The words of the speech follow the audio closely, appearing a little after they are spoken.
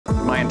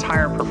My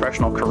entire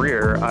professional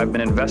career, I've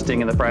been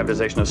investing in the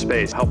privatization of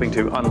space, helping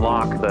to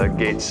unlock the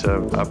gates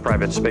of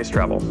private space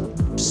travel.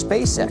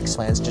 SpaceX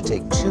plans to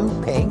take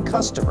 2 paying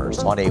customers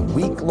on a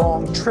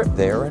week-long trip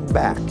there and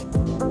back.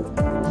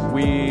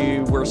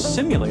 We were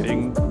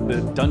simulating the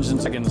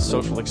Dungeons & Dragons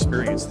social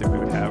experience that we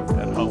would have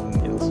at home.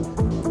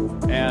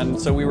 And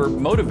so we were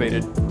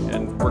motivated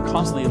and we're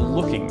constantly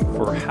looking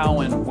for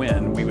how and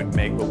when we would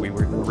make what we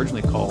were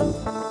originally called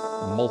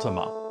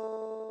Ultima.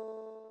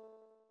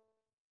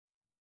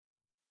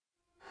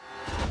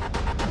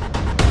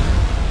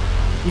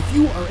 If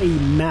you are a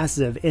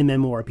massive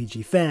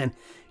MMORPG fan,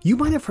 you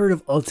might have heard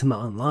of Ultima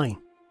Online.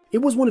 It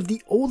was one of the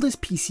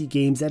oldest PC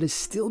games that is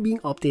still being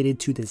updated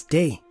to this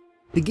day.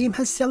 The game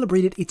has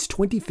celebrated its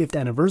 25th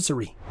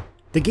anniversary.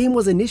 The game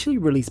was initially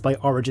released by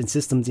Origin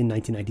Systems in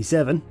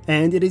 1997,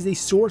 and it is a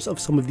source of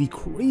some of the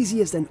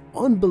craziest and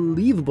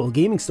unbelievable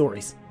gaming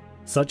stories,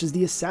 such as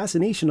the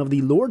assassination of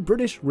the Lord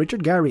British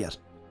Richard Garriott.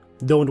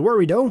 Don't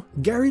worry though,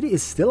 Garriott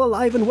is still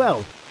alive and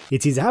well.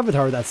 It's his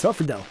avatar that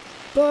suffered though,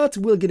 but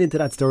we'll get into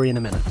that story in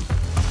a minute.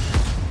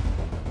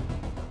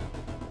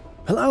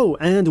 Hello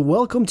and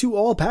welcome to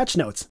All Patch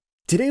Notes.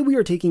 Today we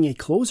are taking a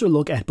closer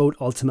look at both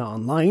Ultima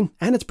Online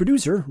and its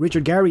producer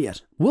Richard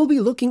Garriott. We'll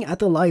be looking at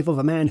the life of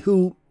a man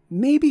who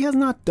maybe has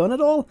not done it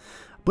all,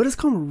 but has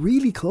come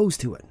really close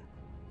to it.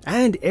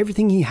 And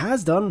everything he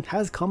has done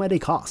has come at a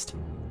cost.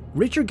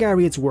 Richard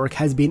Garriott's work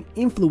has been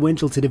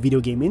influential to the video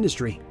game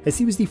industry, as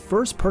he was the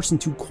first person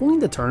to coin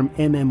the term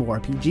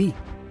MMORPG.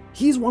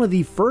 He is one of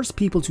the first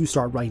people to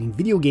start writing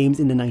video games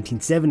in the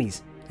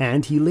 1970s,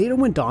 and he later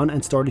went on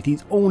and started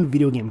his own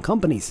video game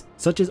companies,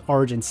 such as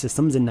Origin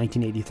Systems in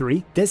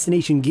 1983,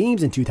 Destination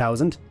Games in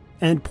 2000,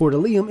 and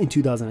Portalarium in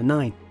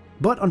 2009.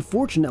 But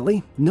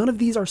unfortunately, none of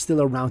these are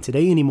still around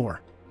today anymore.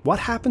 What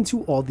happened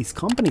to all these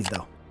companies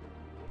though?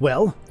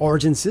 Well,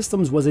 Origin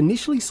Systems was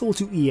initially sold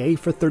to EA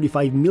for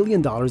 $35 million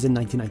in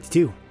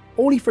 1992,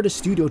 only for the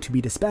studio to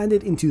be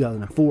disbanded in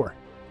 2004.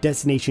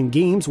 Destination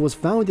Games was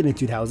founded in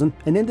 2000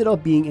 and ended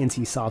up being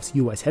NCSoft's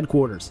US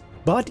headquarters.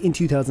 But in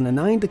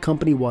 2009, the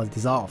company was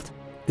dissolved.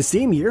 The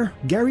same year,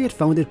 Garriott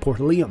founded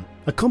Portalarium,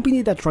 a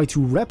company that tried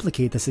to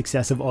replicate the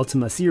success of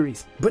Ultima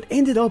series, but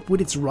ended up with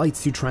its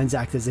rights to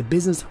transact as a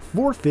business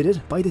forfeited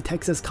by the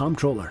Texas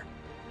Comptroller.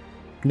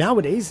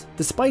 Nowadays,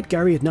 despite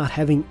Garriott not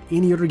having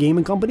any other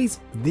gaming companies,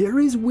 there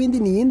is wind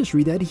in the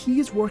industry that he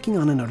is working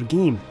on another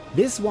game.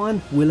 This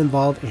one will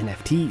involve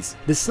NFTs.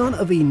 The son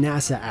of a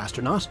NASA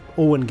astronaut,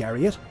 Owen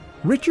Garriott,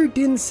 Richard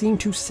didn't seem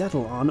to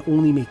settle on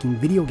only making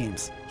video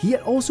games. He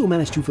had also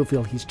managed to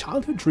fulfill his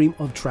childhood dream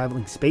of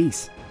traveling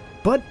space.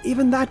 But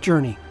even that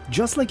journey,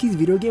 just like his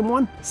video game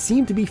one,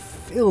 seemed to be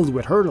filled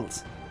with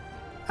hurdles.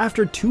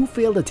 After 2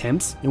 failed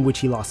attempts, in which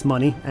he lost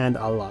money and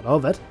a lot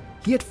of it,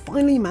 he had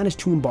finally managed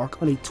to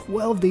embark on a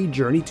 12-day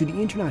journey to the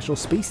International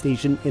Space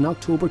Station in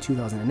October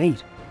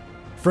 2008.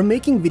 From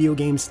making video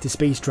games to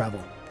space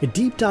travel, a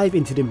deep dive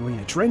into the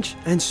Mariana Trench,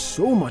 and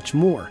so much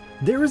more,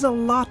 there is a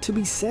lot to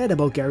be said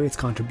about Garriott's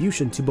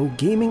contribution to both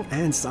gaming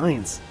and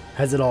science.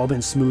 Has it all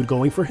been smooth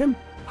going for him?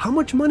 How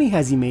much money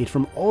has he made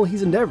from all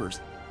his endeavors?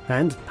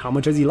 And how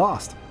much has he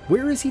lost?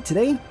 Where is he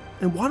today?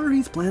 And what are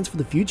his plans for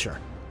the future?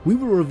 We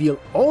will reveal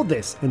all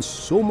this and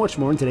so much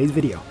more in today's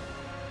video.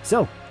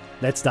 So,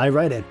 let's dive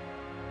right in.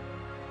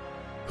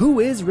 Who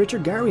is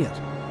Richard Garriott?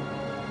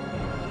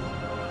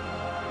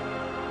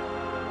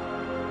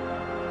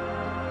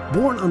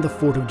 Born on the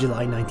 4th of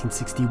July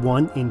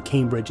 1961 in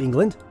Cambridge,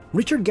 England,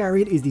 Richard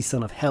Garriott is the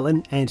son of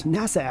Helen and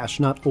NASA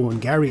astronaut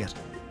Owen Garriott.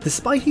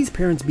 Despite his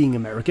parents being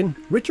American,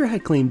 Richard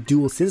had claimed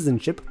dual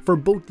citizenship for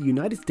both the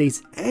United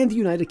States and the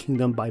United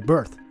Kingdom by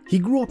birth. He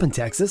grew up in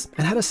Texas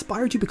and had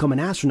aspired to become an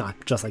astronaut,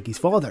 just like his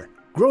father.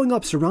 Growing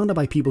up surrounded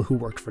by people who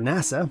worked for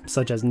NASA,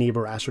 such as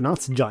neighbor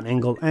astronauts John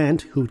Engel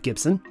and Hoot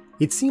Gibson,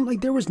 it seemed like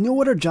there was no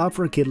other job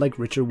for a kid like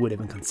Richard would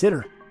even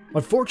consider.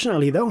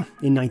 Unfortunately though,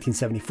 in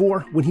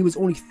 1974, when he was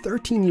only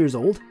 13 years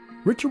old,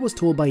 Richard was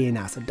told by a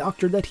NASA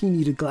doctor that he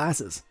needed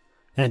glasses.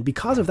 And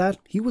because of that,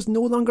 he was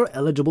no longer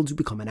eligible to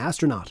become an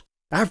astronaut.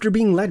 After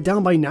being let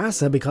down by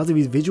NASA because of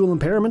his visual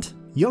impairment,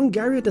 young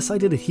Garriott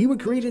decided that he would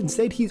create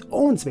instead his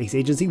own space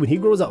agency when he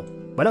grows up,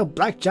 without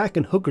blackjack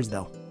and hookers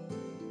though.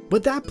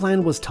 But that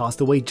plan was tossed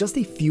away just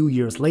a few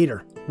years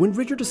later, when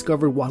Richard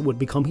discovered what would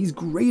become his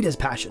greatest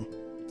passion: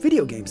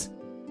 video games.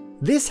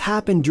 This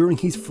happened during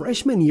his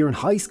freshman year in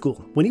high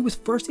school, when he was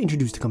first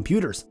introduced to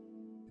computers.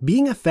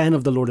 Being a fan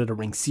of the Lord of the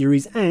Rings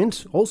series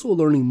and also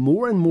learning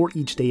more and more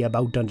each day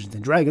about Dungeons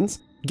 & Dragons,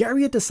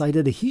 Garriott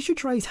decided that he should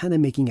try his hand at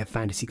making a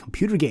fantasy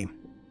computer game.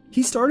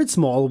 He started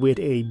small with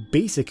a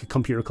basic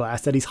computer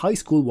class that his high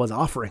school was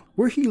offering,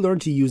 where he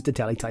learned to use the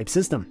teletype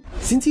system.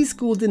 Since his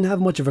school didn't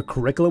have much of a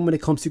curriculum when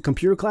it comes to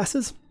computer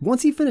classes,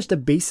 once he finished the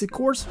basic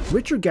course,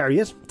 Richard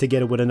Garriott,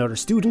 together with another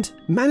student,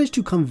 managed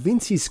to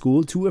convince his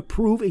school to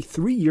approve a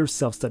 3-year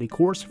self-study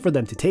course for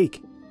them to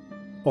take.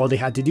 All they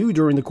had to do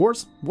during the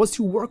course was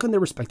to work on their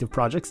respective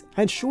projects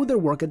and show their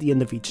work at the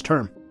end of each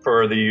term.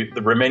 For the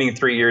remaining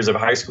 3 years of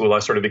high school, I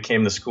sort of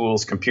became the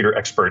school's computer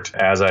expert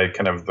as I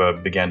kind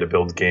of began to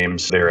build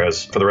games there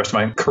as for the rest of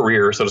my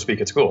career, so to speak,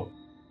 at school.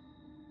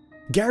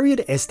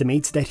 Garriott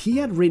estimates that he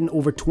had written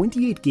over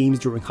 28 games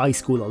during high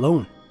school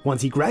alone.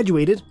 Once he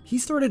graduated, he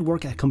started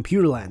work at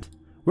Computerland,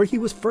 where he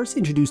was first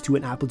introduced to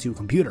an Apple II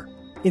computer.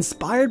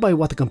 Inspired by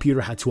what the computer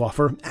had to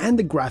offer and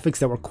the graphics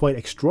that were quite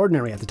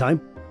extraordinary at the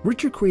time,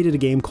 Richard created a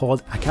game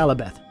called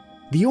Akalabeth.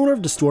 The owner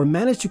of the store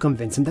managed to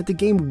convince him that the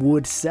game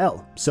would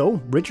sell,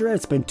 so Richard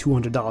had spent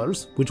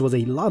 $200, which was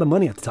a lot of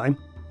money at the time,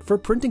 for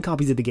printing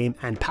copies of the game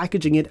and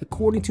packaging it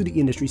according to the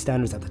industry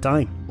standards at the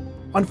time.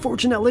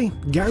 Unfortunately,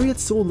 Garriott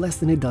sold less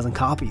than a dozen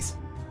copies,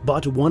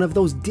 but one of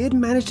those did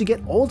manage to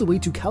get all the way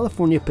to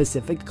California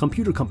Pacific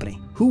Computer Company,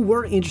 who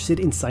were interested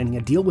in signing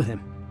a deal with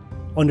him.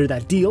 Under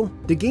that deal,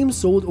 the game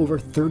sold over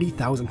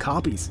 30,000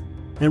 copies,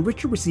 and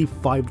Richard received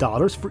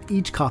 $5 for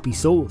each copy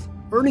sold,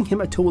 earning him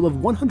a total of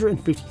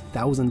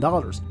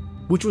 $150,000,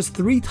 which was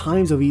 3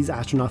 times of his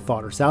astronaut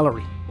father's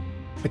salary.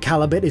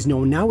 Akalabeth is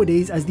known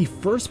nowadays as the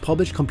first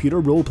published computer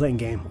role-playing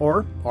game,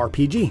 or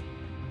RPG.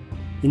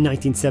 In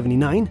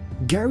 1979,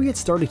 Garriott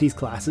started his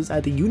classes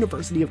at the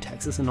University of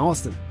Texas in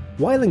Austin.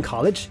 While in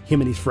college, him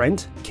and his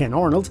friend, Ken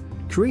Arnold,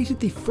 created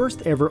the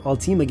first ever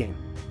Ultima game,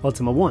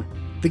 Ultima 1.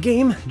 The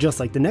game, just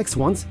like the next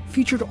ones,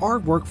 featured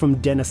artwork from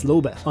Dennis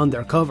Lobet on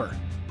their cover.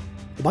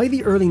 By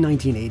the early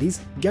 1980s,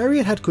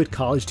 Garriott had quit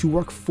college to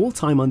work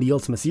full-time on the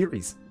Ultima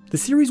series. The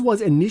series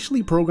was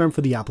initially programmed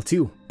for the Apple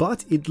II,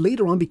 but it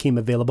later on became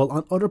available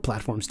on other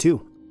platforms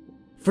too.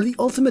 For the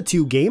Ultima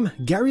 2 game,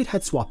 Garriott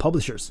had swapped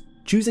publishers,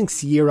 choosing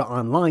Sierra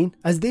Online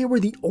as they were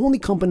the only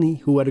company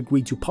who had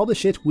agreed to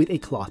publish it with a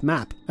cloth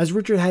map, as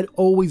Richard had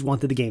always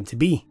wanted the game to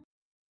be.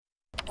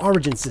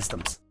 Origin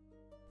Systems.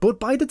 But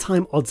by the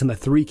time Ultima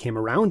 3 came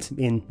around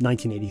in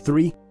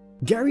 1983,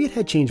 Garriott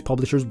had changed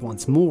publishers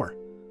once more.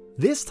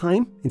 This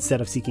time,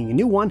 instead of seeking a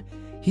new one,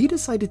 he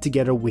decided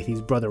together with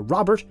his brother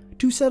Robert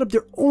to set up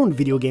their own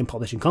video game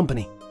publishing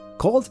company,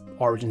 called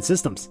Origin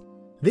Systems.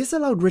 This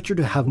allowed Richard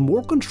to have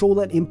more control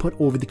and input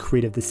over the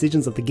creative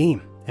decisions of the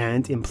game,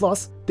 and in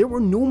plus, there were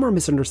no more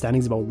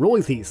misunderstandings about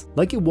royalties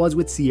like it was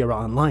with Sierra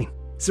Online.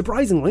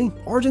 Surprisingly,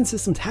 Origin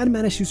Systems had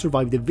managed to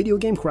survive the video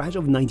game crash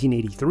of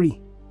 1983.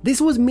 This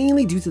was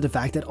mainly due to the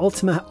fact that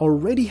Ultima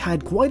already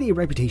had quite a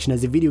reputation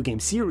as a video game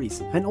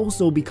series, and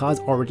also because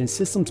Origin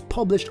Systems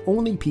published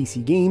only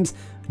PC games,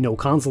 no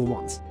console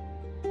ones.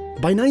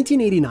 By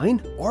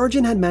 1989,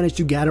 Origin had managed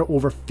to gather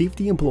over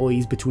 50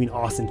 employees between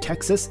Austin,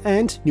 Texas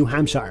and New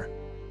Hampshire.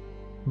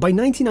 By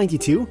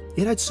 1992,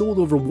 it had sold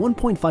over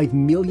 1.5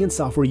 million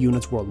software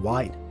units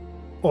worldwide.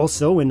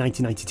 Also in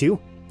 1992,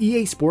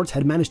 EA Sports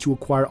had managed to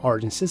acquire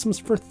Origin Systems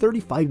for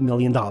 $35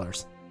 million.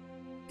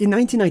 In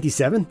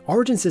 1997,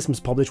 Origin Systems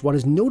published what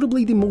is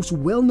notably the most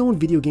well-known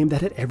video game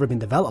that had ever been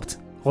developed,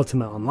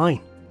 Ultima Online.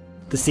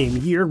 The same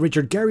year,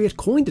 Richard Garriott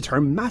coined the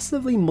term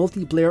massively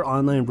multiplayer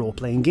online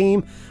role-playing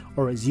game,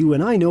 or as you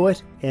and I know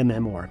it,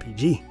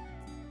 MMORPG.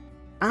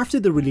 After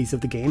the release of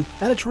the game,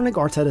 Electronic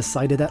Arts had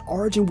decided that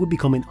Origin would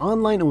become an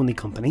online-only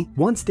company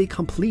once they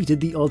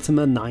completed the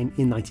Ultima 9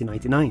 in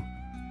 1999.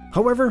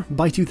 However,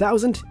 by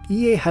 2000,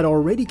 EA had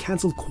already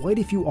cancelled quite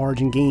a few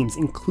Origin games,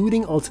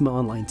 including Ultima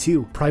Online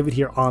 2,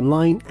 Privateer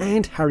Online,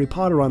 and Harry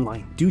Potter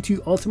Online, due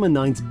to Ultima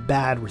 9's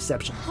bad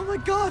reception. Oh my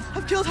god,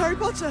 I've killed Harry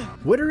Potter!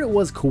 Whether it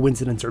was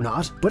coincidence or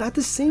not, but at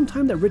the same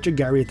time that Richard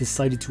Garriott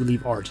decided to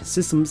leave Origin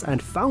Systems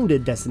and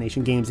founded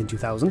Destination Games in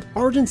 2000,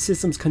 Origin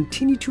Systems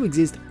continued to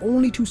exist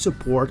only to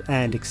support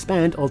and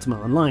expand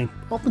Ultima Online,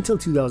 up until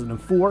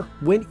 2004,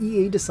 when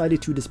EA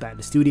decided to disband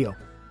the studio.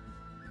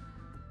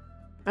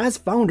 As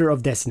founder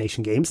of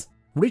Destination Games,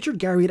 Richard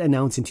Garriott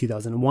announced in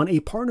 2001 a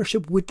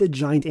partnership with the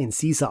giant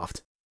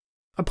NCSoft.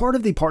 A part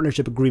of the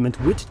partnership agreement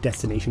with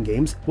Destination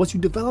Games was to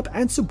develop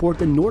and support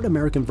the North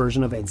American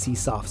version of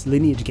NCSoft's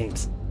Lineage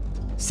games.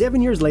 7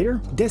 years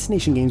later,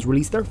 Destination Games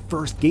released their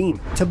first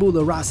game,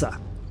 Tabula Rasa,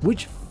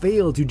 which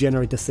failed to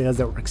generate the sales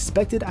that were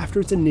expected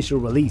after its initial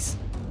release.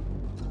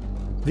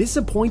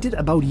 Disappointed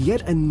about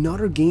yet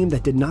another game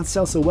that did not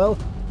sell so well,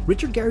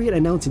 Richard Garriott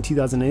announced in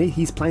 2008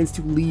 his plans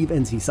to leave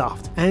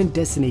NCSoft and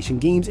Destination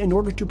Games in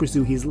order to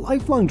pursue his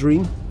lifelong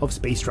dream of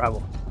space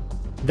travel.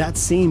 That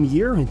same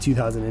year, in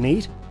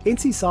 2008,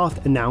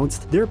 NCSoft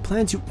announced their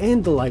plan to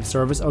end the live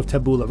service of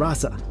Tabula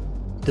Rasa.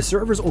 The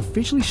servers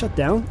officially shut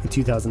down in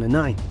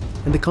 2009,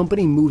 and the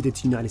company moved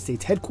its United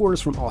States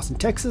headquarters from Austin,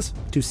 Texas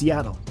to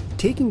Seattle,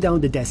 taking down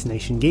the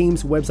Destination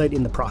Games website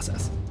in the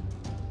process.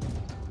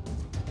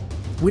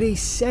 With a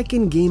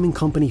second gaming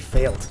company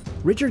failed,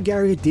 Richard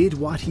Garriott did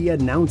what he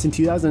had announced in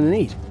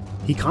 2008.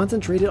 He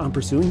concentrated on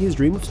pursuing his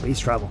dream of space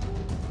travel.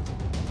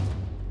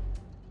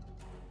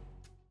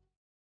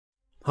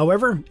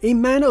 However, a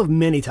man of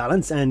many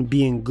talents and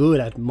being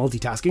good at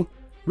multitasking,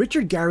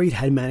 Richard Garriott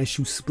had managed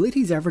to split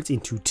his efforts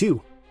into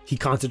two. He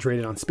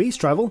concentrated on space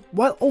travel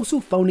while also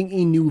founding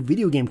a new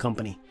video game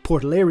company,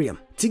 Portalarium,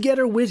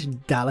 together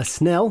with Dallas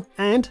Snell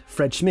and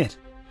Fred Schmidt.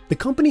 The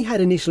company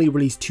had initially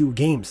released 2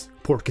 games,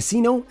 Port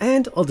Casino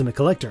and Ultimate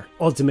Collector,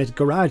 Ultimate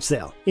Garage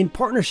Sale, in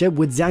partnership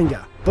with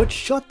Zynga, but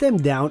shut them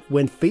down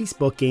when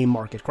Facebook game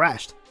market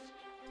crashed.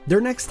 Their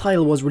next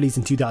title was released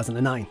in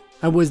 2009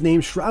 and was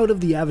named Shroud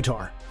of the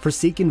Avatar,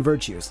 Forsaken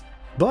Virtues,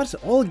 But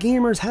all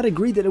gamers had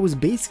agreed that it was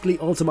basically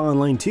Ultima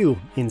Online 2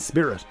 in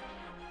spirit.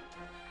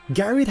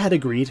 Garriott had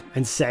agreed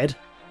and said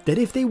that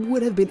if they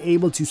would have been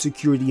able to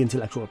secure the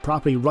intellectual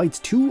property rights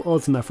to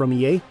Ultima from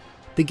EA,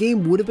 the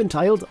game would have been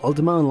titled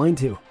Ultima Online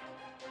 2.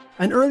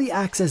 An early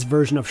access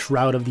version of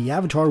Shroud of the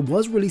Avatar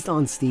was released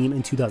on Steam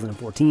in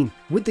 2014,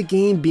 with the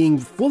game being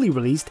fully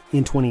released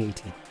in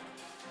 2018.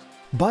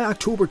 By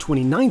October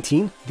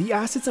 2019, the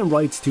assets and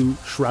rights to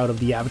Shroud of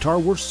the Avatar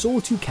were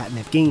sold to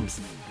Catnip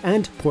Games,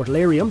 and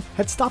Portalarium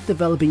had stopped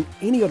developing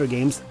any other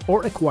games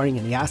or acquiring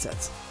any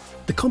assets.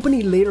 The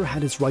company later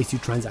had its rights to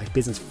transact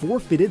business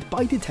forfeited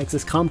by the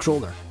Texas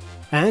Comptroller,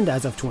 and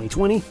as of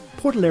 2020,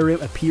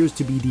 Portalarium appears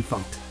to be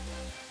defunct.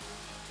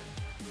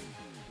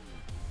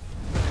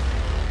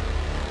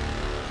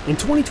 In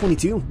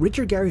 2022,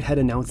 Richard Garriott had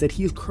announced that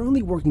he is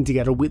currently working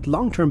together with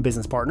long-term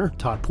business partner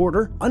Todd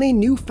Porter on a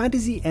new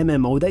fantasy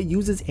MMO that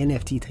uses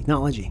NFT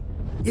technology.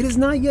 It is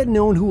not yet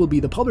known who will be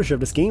the publisher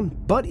of this game,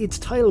 but its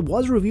title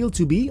was revealed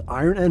to be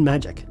Iron and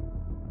Magic.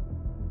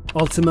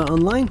 Ultima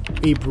Online,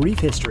 a brief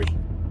history.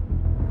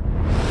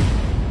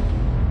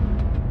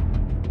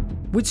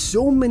 With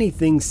so many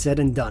things said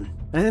and done,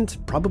 and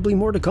probably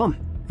more to come,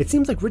 it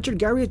seems like Richard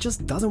Garriott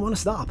just doesn't want to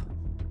stop.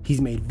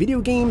 He's made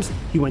video games,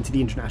 he went to the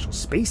International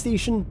Space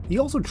Station, he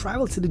also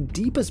traveled to the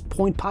deepest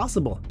point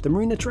possible, the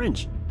Mariana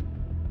Trench.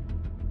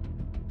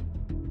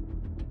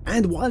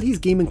 And while his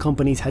gaming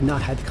companies had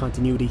not had the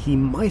continuity he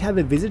might have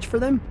envisaged for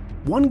them,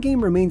 one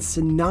game remains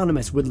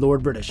synonymous with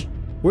Lord British.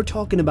 We're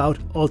talking about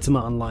Ultima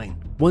Online,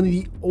 one of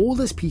the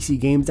oldest PC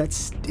games that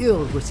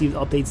still receives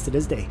updates to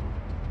this day.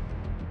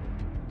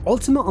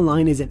 Ultima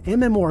Online is an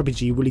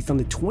MMORPG released on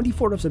the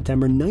 24th of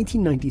September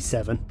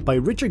 1997 by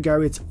Richard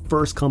Garriott's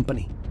first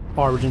company,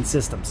 Origin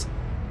Systems.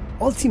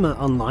 Ultima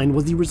Online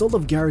was the result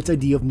of Garriott's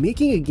idea of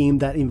making a game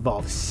that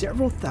involves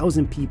several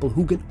thousand people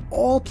who can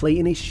all play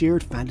in a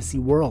shared fantasy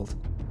world.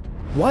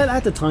 While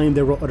at the time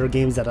there were other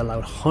games that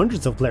allowed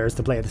hundreds of players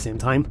to play at the same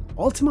time,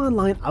 Ultima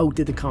Online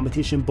outdid the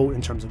competition both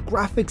in terms of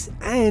graphics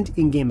and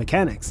in-game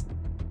mechanics.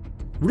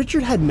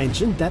 Richard had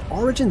mentioned that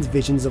Origin's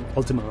visions of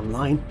Ultima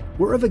Online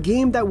were of a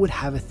game that would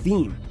have a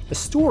theme, a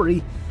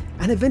story,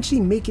 and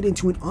eventually make it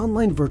into an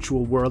online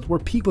virtual world where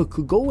people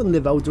could go and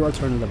live out their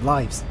alternative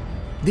lives.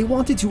 They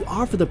wanted to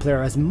offer the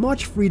player as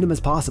much freedom as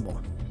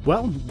possible.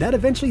 Well, that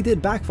eventually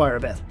did backfire a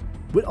bit,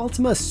 with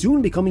Ultima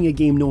soon becoming a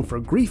game known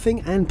for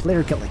griefing and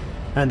player killing.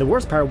 And the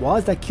worst part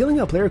was that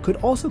killing a player could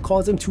also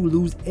cause him to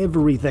lose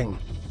everything.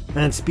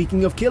 And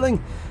speaking of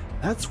killing,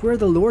 that's where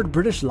the Lord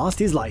British lost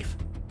his life.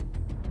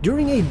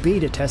 During a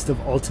beta test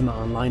of Ultima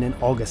Online in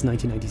August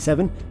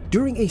 1997,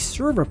 during a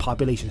server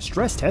population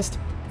stress test,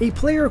 a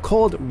player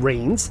called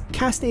Rains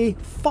cast a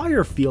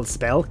fire field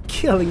spell,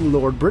 killing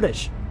Lord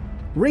British.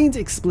 Rains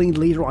explained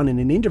later on in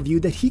an interview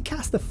that he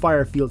cast the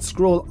fire field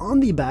scroll on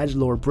the badge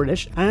Lord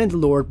British and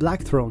Lord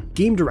Blackthrone,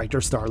 game director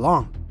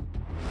Starlong.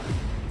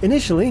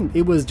 Initially,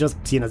 it was just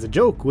seen as a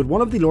joke, with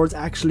one of the lords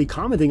actually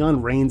commenting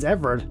on Rains'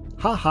 effort,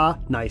 haha,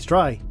 nice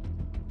try.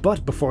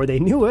 But before they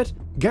knew it,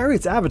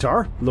 Garriott's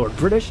avatar, Lord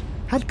British,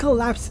 had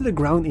collapsed to the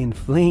ground in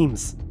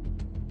flames.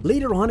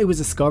 Later on, it was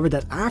discovered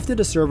that after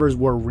the servers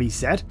were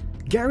reset,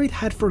 Garriott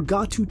had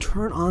forgot to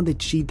turn on the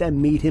cheat that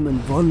made him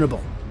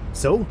invulnerable.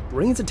 So,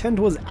 Rains' attempt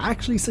was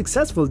actually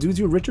successful due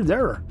to Richard's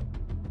error.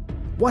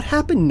 What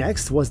happened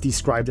next was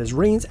described as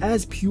Rains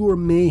as pure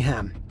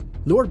mayhem.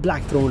 Lord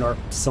Blackthrone or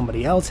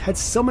somebody else had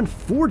summoned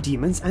 4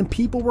 demons and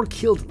people were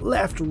killed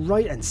left,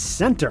 right and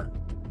center.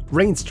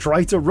 Rains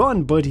tried to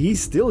run, but he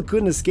still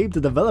couldn't escape the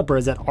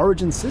developers at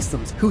Origin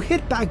Systems, who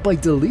hit back by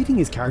deleting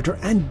his character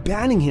and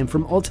banning him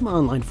from Ultima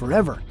Online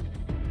forever.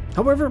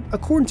 However,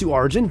 according to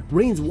Origin,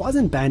 Rains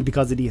wasn't banned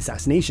because of the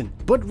assassination,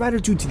 but rather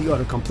due to the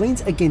other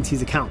complaints against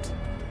his account.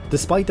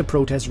 Despite the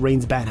protests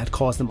Rains' ban had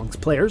caused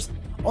amongst players,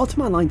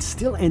 Ultima Online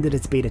still ended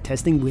its beta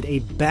testing with a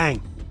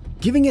bang,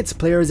 giving its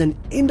players an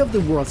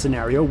end-of-the-world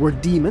scenario where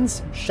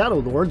demons, shadow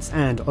lords,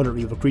 and other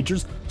evil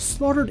creatures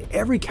slaughtered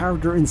every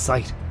character in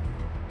sight.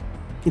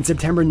 In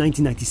September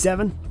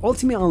 1997,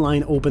 Ultima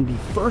Online opened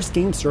the first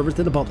game server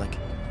to the public.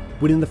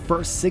 Within the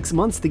first 6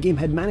 months, the game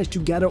had managed to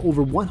gather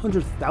over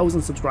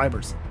 100,000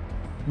 subscribers.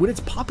 With its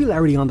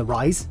popularity on the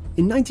rise,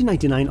 in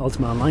 1999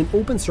 Ultima Online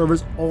opened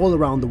servers all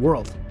around the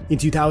world. In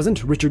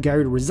 2000, Richard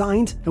Garriott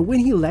resigned, and when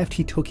he left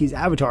he took his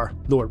avatar,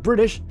 Lord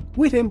British,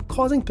 with him,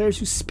 causing players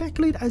to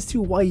speculate as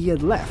to why he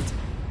had left.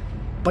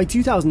 By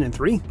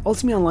 2003,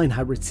 Ultima Online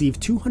had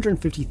received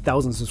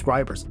 250,000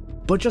 subscribers,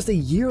 but just a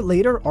year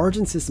later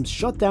Origin Systems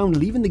shut down,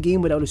 leaving the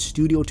game without a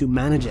studio to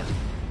manage it.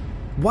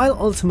 While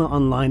Ultima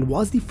Online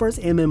was the first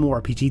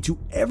MMORPG to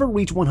ever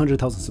reach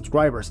 100,000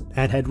 subscribers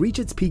and had reached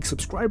its peak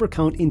subscriber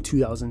count in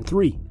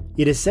 2003,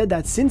 it is said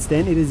that since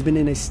then it has been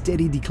in a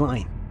steady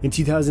decline. In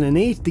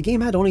 2008, the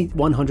game had only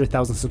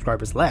 100,000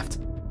 subscribers left.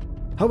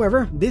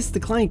 However, this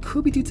decline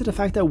could be due to the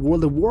fact that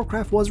World of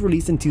Warcraft was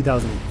released in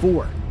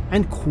 2004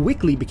 and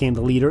quickly became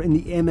the leader in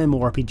the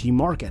MMORPG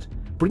market,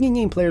 bringing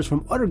in players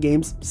from other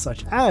games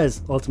such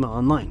as Ultima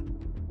Online.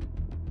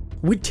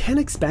 With 10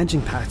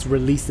 expansion packs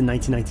released in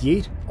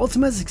 1998,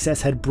 Ultima's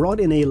success had brought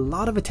in a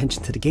lot of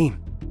attention to the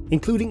game.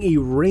 including a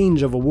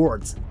range of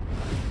awards.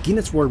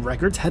 Guinness World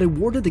Records had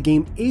awarded the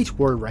game 8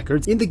 world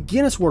records in the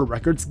Guinness World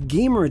Records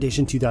Gamer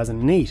Edition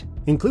 2008,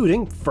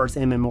 including first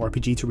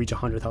MMORPG to reach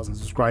 100,000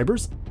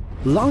 subscribers,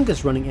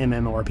 longest running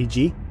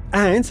MMORPG,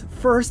 and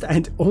first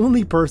and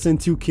only person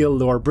to kill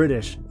Lord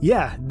British.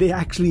 Yeah, they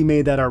actually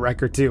made that a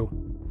record too.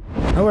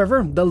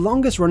 However, the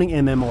longest running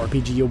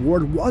MMORPG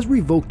award was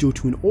revoked due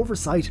to an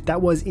oversight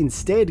that was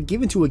instead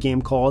given to a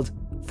game called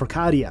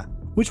Portalarium,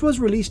 which was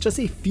released just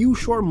a few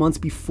short months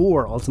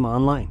before Ultima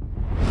Online.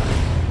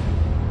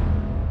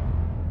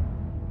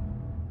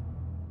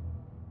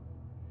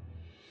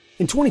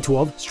 In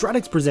 2012,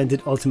 Stratex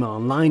presented Ultima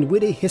Online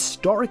with a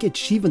Historic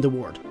Achievement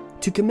Award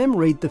to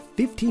commemorate the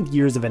 15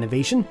 years of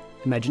innovation,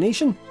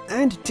 imagination,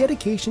 and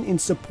dedication in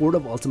support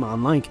of Ultima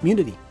Online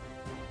community.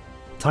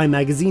 Time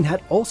magazine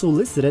had also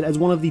listed it as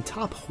one of the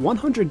top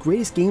 100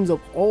 greatest games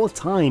of all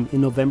time in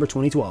November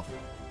 2012.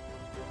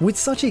 With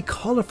such a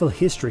colourful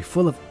history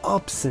full of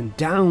ups and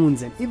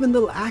downs and even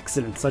little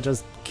accidents such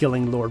as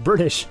killing Lord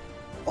British,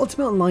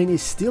 Ultima Online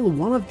is still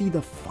one of the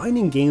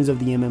defining games of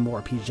the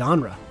MMORPG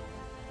genre.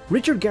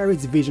 Richard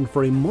Garriott's vision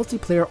for a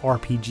multiplayer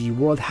RPG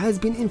world has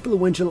been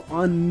influential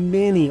on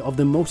many of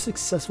the most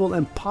successful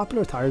and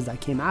popular titles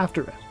that came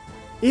after it.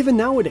 Even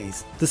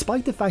nowadays,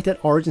 despite the fact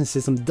that Origin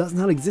system does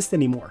not exist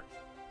anymore,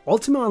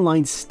 Ultima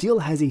Online still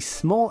has a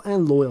small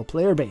and loyal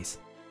player base.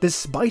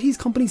 Despite his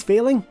company's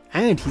failing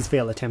and his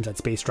failed attempts at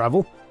space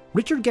travel,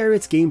 Richard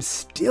Garriott's game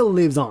still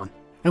lives on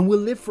and will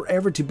live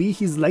forever to be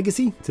his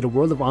legacy to the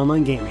world of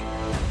online gaming.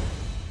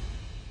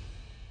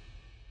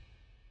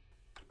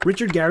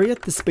 Richard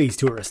Garriott, the space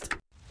tourist.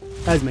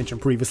 As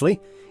mentioned previously,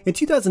 in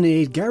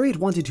 2008 Garriott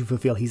wanted to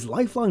fulfill his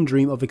lifelong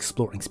dream of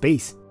exploring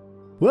space.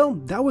 Well,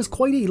 that was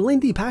quite a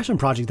lengthy passion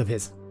project of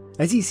his,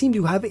 as he seemed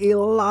to have a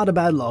lot of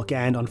bad luck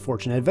and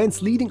unfortunate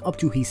events leading up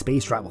to his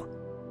space travel.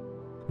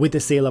 With the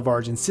sale of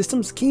Origin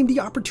Systems came the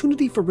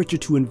opportunity for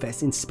Richard to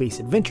invest in space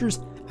adventures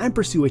and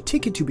pursue a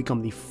ticket to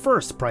become the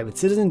first private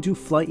citizen to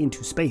fly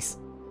into space.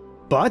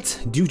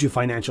 But due to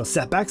financial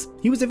setbacks,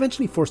 he was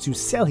eventually forced to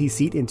sell his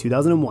seat in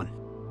 2001.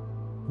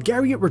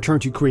 Garriott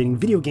returned to creating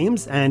video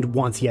games, and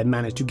once he had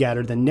managed to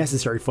gather the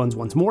necessary funds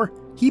once more,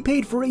 he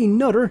paid for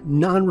another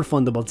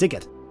non-refundable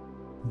ticket.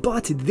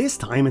 But this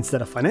time,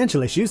 instead of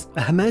financial issues,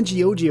 a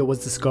hemangiogia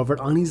was discovered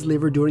on his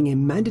liver during a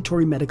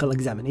mandatory medical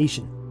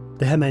examination.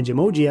 The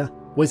hemangiogia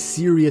was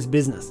serious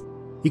business.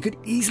 It could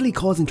easily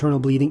cause internal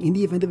bleeding in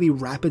the event of a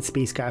rapid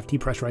spacecraft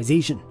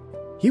depressurization.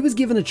 He was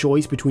given a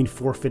choice between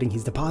forfeiting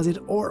his deposit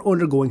or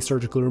undergoing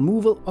surgical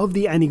removal of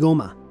the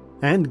anigoma,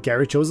 and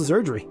Garriott chose the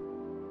surgery.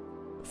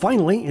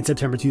 Finally, in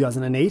September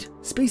 2008,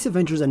 Space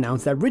Adventures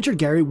announced that Richard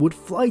Garriott would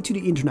fly to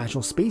the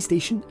International Space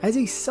Station as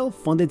a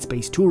self-funded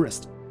space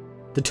tourist.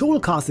 The total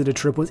cost of the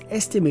trip was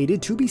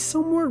estimated to be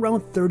somewhere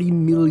around $30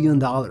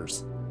 million.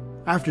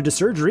 After the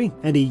surgery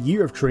and a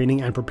year of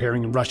training and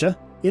preparing in Russia,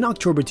 in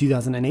October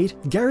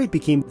 2008, Garriott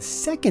became the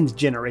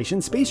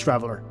second-generation space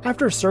traveler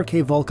after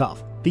Sergei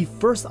Volkov, the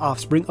first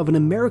offspring of an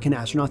American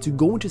astronaut to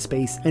go into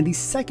space and the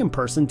second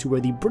person to wear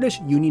the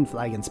British Union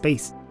flag in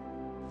space.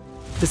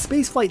 The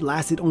spaceflight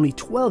lasted only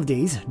 12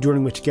 days,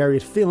 during which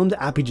Garriott filmed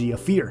Apogee of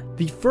Fear,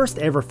 the first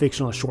ever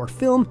fictional short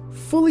film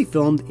fully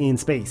filmed in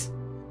space.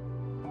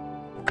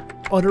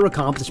 Other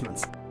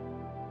accomplishments.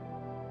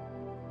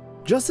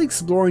 Just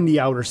exploring the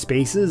outer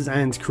spaces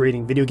and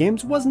creating video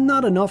games was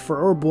not enough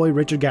for our boy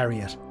Richard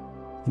Garriott.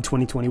 In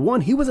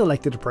 2021, he was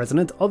elected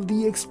president of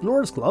the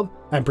Explorers Club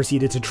and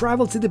proceeded to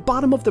travel to the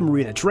bottom of the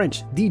Mariana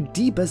Trench, the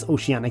deepest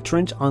oceanic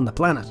trench on the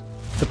planet.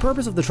 The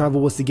purpose of the travel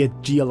was to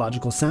get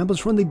geological samples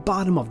from the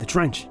bottom of the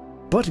trench,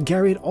 but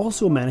Garriott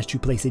also managed to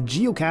place a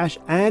geocache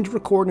and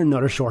record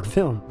another short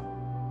film.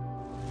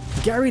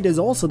 Garriott is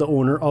also the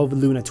owner of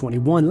Luna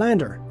 21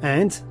 lander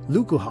and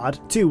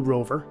Lukuhod 2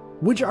 rover,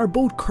 which are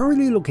both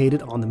currently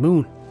located on the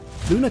moon.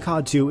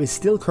 Lunokhod 2 is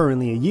still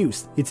currently in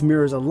use, its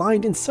mirrors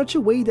aligned in such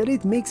a way that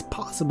it makes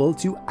possible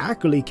to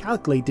accurately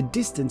calculate the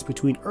distance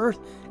between Earth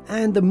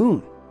and the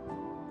moon.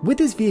 With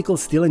this vehicle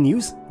still in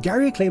use,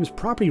 Garriott claims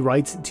property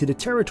rights to the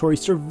territory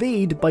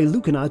surveyed by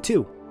Lunokhod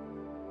 2.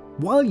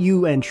 While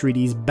UN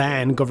treaties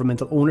ban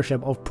governmental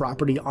ownership of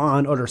property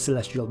on other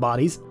celestial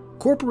bodies,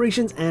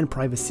 corporations and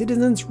private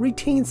citizens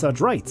retain such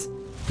rights.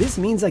 This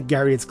means that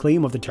Garriott's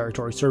claim of the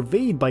territory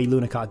surveyed by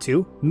Lunokhod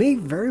 2 may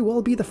very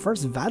well be the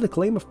first valid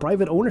claim of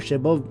private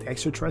ownership of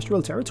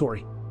extraterrestrial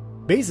territory.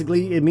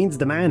 Basically, it means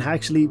the man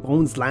actually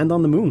owns land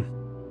on the moon.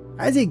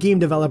 As a game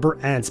developer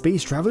and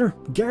space traveler,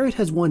 Garriott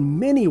has won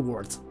many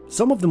awards,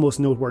 some of the most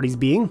noteworthy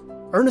being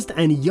Ernest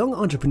and Young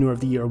Entrepreneur of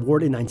the Year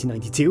Award in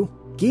 1992,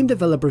 Game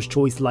Developers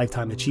Choice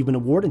Lifetime Achievement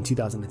Award in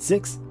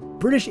 2006,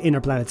 British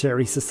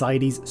Interplanetary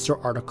Society's Sir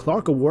Arthur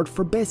Clarke Award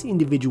for Best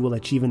Individual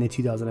Achievement in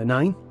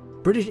 2009,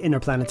 British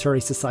Interplanetary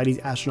Society's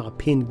astronaut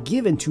pin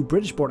given to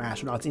British-born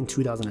astronauts in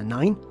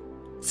 2009,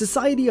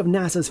 Society of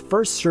NASA's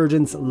First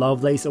Surgeon's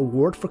Lovelace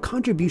Award for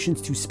contributions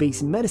to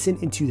space medicine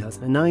in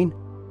 2009,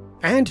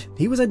 and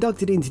he was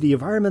inducted into the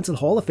Environmental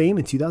Hall of Fame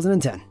in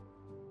 2010.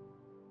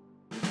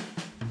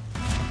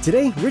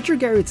 Today, Richard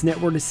Garriott's net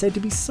worth is said to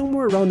be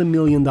somewhere around $1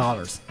 million.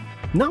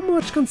 Not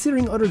much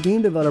considering other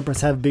game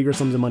developers have bigger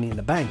sums of money in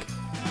the bank.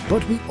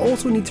 But we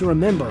also need to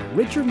remember,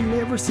 Richard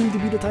never seemed to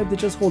be the type to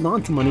just hold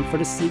on to money for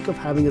the sake of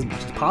having as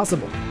much as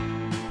possible.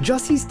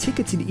 Just his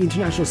ticket to the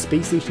International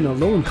Space Station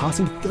alone cost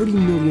him $30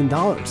 million.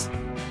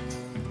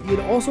 He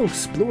had also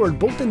explored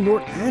both the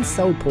North and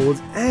South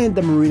Poles and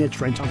the Mariana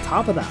Trench on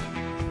top of that.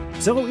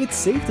 So it's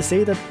safe to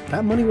say that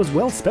that money was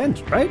well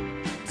spent, right?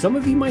 Some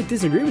of you might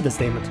disagree with the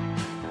statement.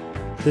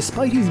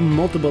 Despite his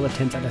multiple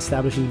attempts at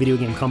establishing video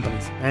game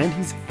companies and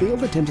his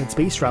failed attempts at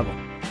space travel,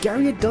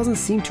 Garriott doesn't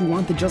seem to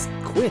want to just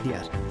quit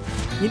yet.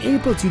 In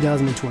April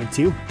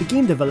 2022, the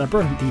game developer,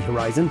 The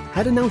Horizon,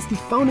 had announced the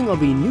founding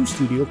of a new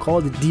studio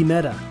called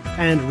D-Meta,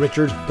 and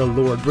Richard, the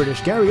Lord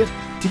British Garriott,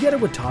 together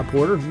with Todd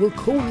Porter, will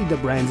co-lead the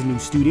brand's new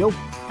studio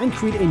and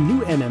create a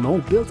new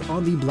MMO built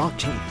on the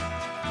blockchain.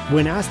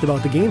 When asked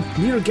about the game,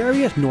 neither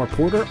Garriott nor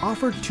Porter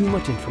offered too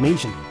much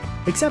information,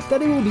 except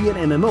that it will be an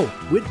MMO,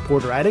 with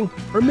Porter adding,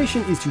 "Our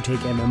mission is to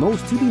take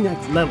MMOs to the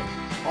next level,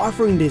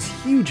 offering this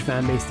huge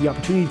fanbase the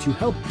opportunity to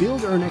help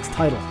build our next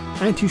title,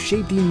 and to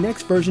shape the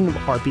next version of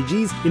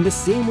RPGs in the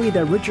same way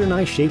that Richard and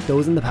I shaped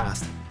those in the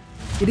past."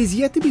 It is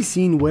yet to be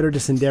seen whether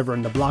this endeavor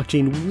in the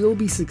blockchain will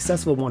be a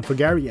successful one for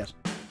Garriott.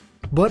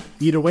 But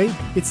either way,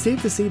 it's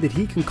safe to say that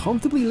he can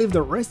comfortably live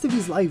the rest of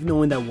his life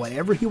knowing that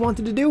whatever he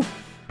wanted to do,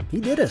 he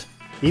did it.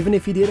 Even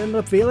if he did end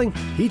up failing,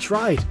 he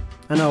tried,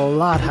 and a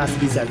lot has to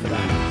be said for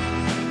that.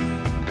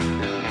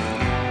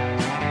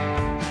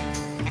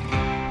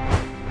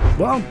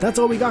 Well, that's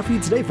all we got for you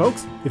today,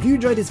 folks. If you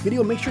enjoyed this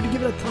video, make sure to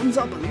give it a thumbs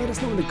up and let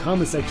us know in the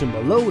comment section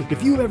below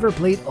if you've ever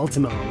played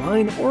Ultima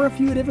Online or if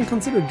you had even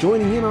considered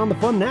joining in on the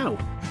fun now.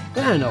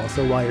 And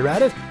also, while you're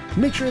at it,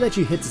 make sure that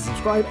you hit the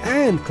subscribe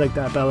and click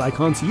that bell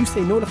icon so you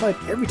stay notified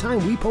every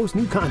time we post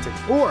new content,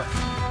 or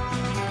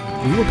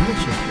we will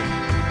patch you.